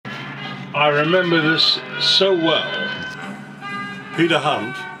I remember this so well. Peter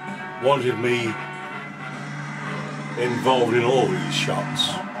Hunt wanted me involved in all these shots,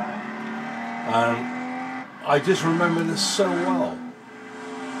 and I just remember this so well.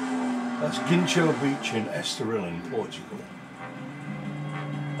 That's Guincho Beach in Estoril in Portugal,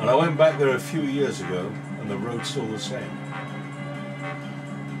 and I went back there a few years ago and the road's still the same.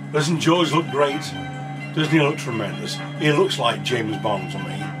 Doesn't George look great? Doesn't he look tremendous? He looks like James Bond to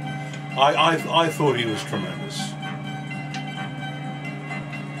me. I thought he was tremendous.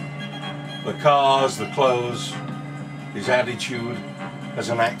 The cars, the clothes, his attitude as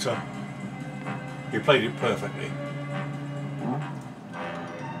an actor, he played it perfectly.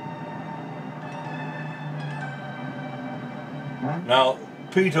 Now,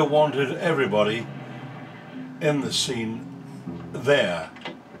 Peter wanted everybody in the scene there.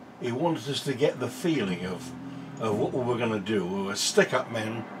 He wanted us to get the feeling of what we were going to do. We were stick-up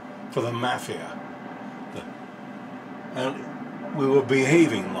men for the mafia, and we were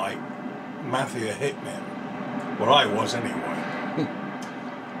behaving like mafia hitmen. Well, I was anyway.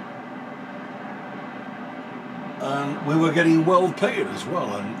 And we were getting well paid as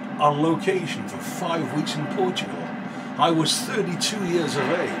well, and on location for 5 weeks in Portugal. I was 32 years of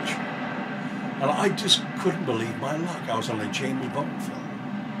age, and I just couldn't believe my luck. I was on a James Bond film.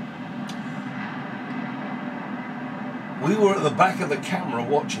 We were at the back of the camera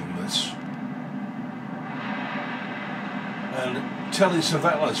watching this, and Telly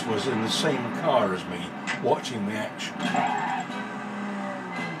Savalas was in the same car as me watching the action.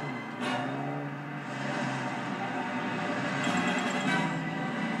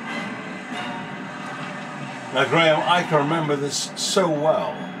 Now, Graham, I can remember this so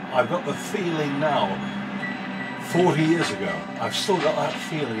well. I've got the feeling now, 40 years ago, I've still got that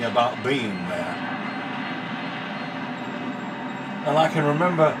feeling about being there. And I can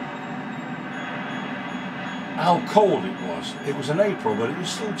remember how cold it was. It was in April, but it was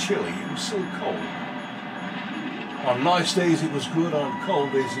still chilly. It was still cold. On nice days it was good, on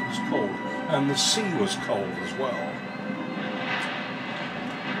cold days it was cold. And the sea was cold as well.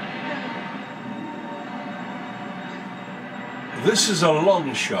 This is a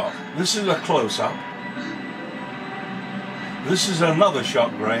long shot. This is a close-up. This is another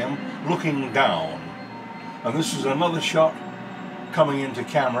shot, Graham, looking down. And this is another shot coming into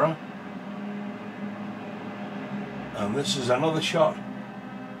camera, and this is another shot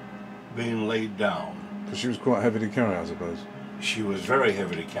being laid down. Because she was quite heavy to carry, I suppose. She was very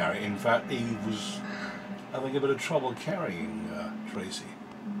heavy to carry. In fact, he was having a bit of trouble carrying Tracy.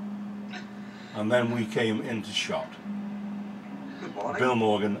 And then we came into shot. Good morning. Bill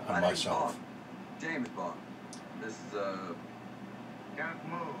Morgan and myself. James Bond. This Can't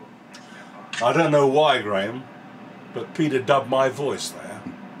move. I don't know why, Graham, but Peter dubbed my voice there.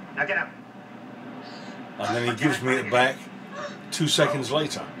 Now get up. And then he gives me it back 2 seconds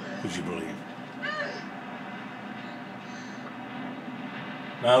later, would you believe?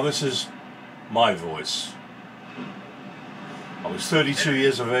 Now this is my voice. I was 32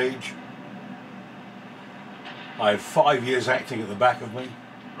 years of age. I had 5 years acting at the back of me.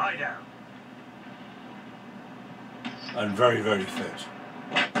 Lie down. And very, very fit.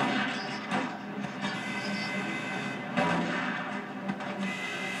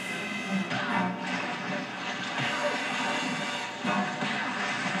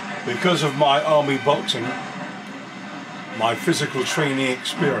 Because of my army boxing, my physical training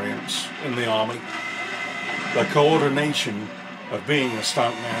experience in the army, the coordination of being a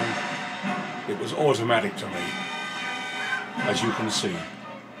stuntman, it was automatic to me, as you can see.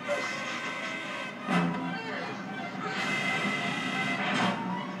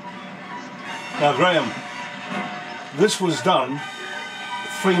 Now, Graham, this was done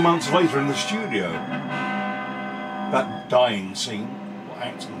 3 months later in the studio. That dying scene, or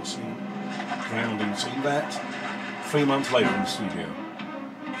acting scene, grounding scene, that 3 months later in the studio.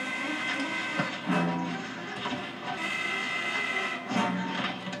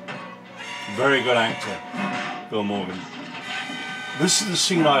 Very good actor, Bill Morgan. This is the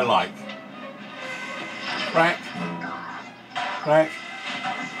scene I like. Crack, crack.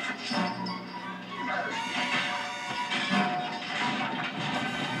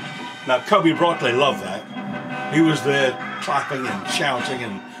 Now, Kobe Brockley loved that. He was there clapping and shouting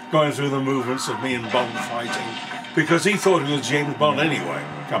and going through the movements of me and Bond fighting because he thought he was James Bond anyway.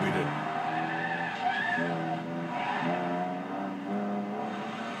 Kobe did.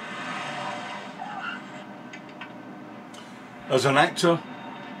 As an actor,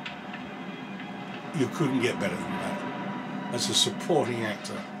 you couldn't get better than that. As a supporting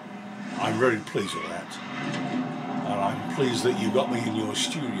actor, I'm very pleased with that. And I'm pleased that you got me in your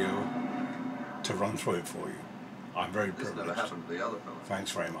studio to run through it for you. I'm very This never privileged. happened to the other fellow.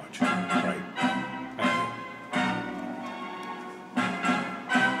 Thanks very much. Great. Thank you.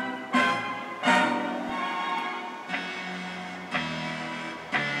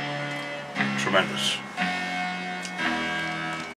 Tremendous.